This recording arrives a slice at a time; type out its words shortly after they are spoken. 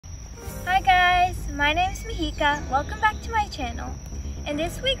my name is Mahika. Welcome back to my channel. In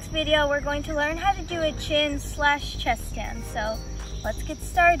this week's video, we're going to learn how to do a chin/chest stand. So let's get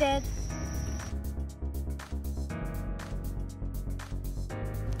started.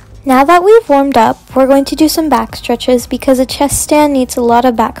 Now that we've warmed up, we're going to do some back stretches because a chest stand needs a lot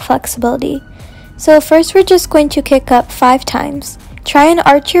of back flexibility. So first we're just going to kick up 5 times. Try and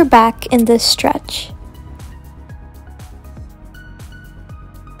arch your back in this stretch.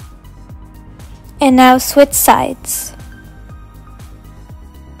 And now switch sides.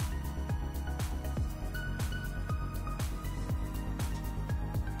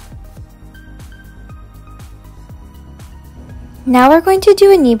 Now we're going to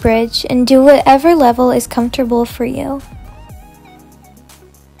do a knee bridge and do whatever level is comfortable for you.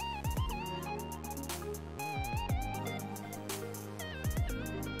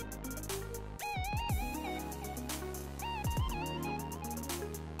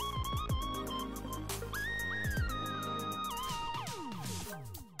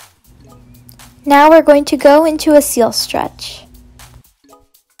 Now we're going to go into a seal stretch.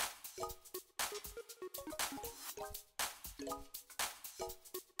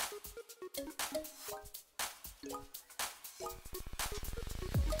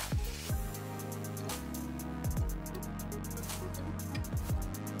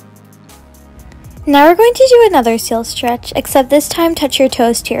 Now we're going to do another seal stretch, except this time touch your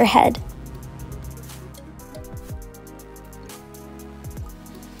toes to your head.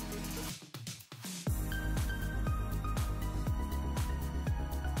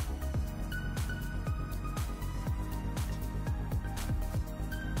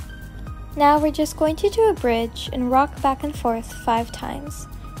 Now we're just going to do a bridge and rock back and forth 5 times.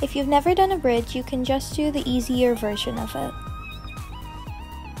 If you've never done a bridge, you can just do the easier version of it.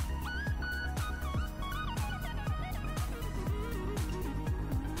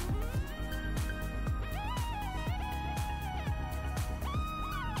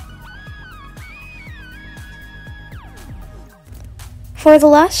 For the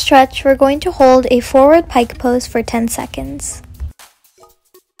last stretch, we're going to hold a forward pike pose for 10 seconds.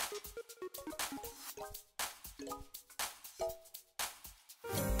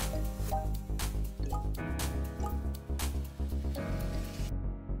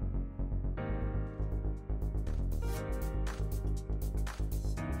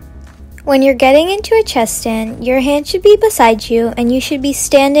 When you're getting into a chest stand, your hand should be beside you and you should be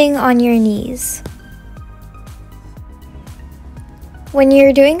standing on your knees. When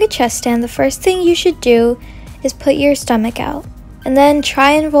you're doing a chest stand, the first thing you should do is put your stomach out and then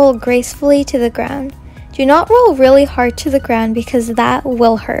try and roll gracefully to the ground. Do not roll really hard to the ground because that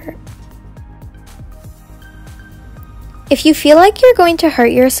will hurt. If you feel like you're going to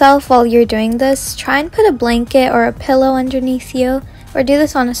hurt yourself while you're doing this, try and put a blanket or a pillow underneath you, or do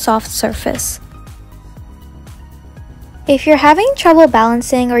this on a soft surface. If you're having trouble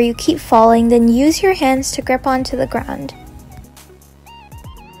balancing or you keep falling, then use your hands to grip onto the ground.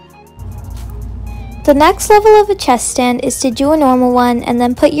 The next level of a chest stand is to do a normal one and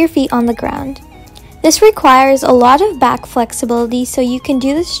then put your feet on the ground. This requires a lot of back flexibility, so you can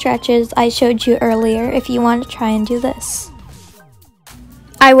do the stretches I showed you earlier if you want to try and do this.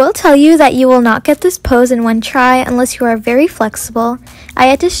 I will tell you that you will not get this pose in one try unless you are very flexible. I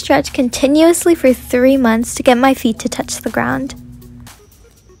had to stretch continuously for 3 months to get my feet to touch the ground.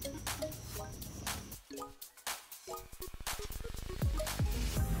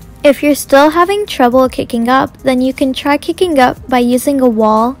 If you're still having trouble kicking up, then you can try kicking up by using a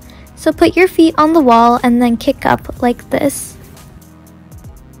wall. So put your feet on the wall and then kick up like this.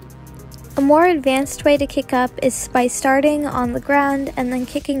 A more advanced way to kick up is by starting on the ground and then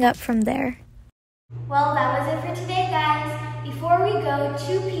kicking up from there. Well, that was it for today, guys. Before we go,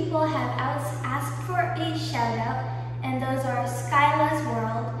 2 people have asked for a shout out, and those are Skyla's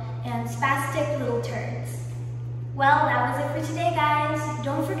World and Spastic Little Turds. Well, that was it for today, guys.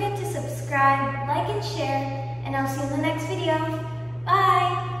 Don't forget to subscribe, like, and share, and I'll see you in the next video.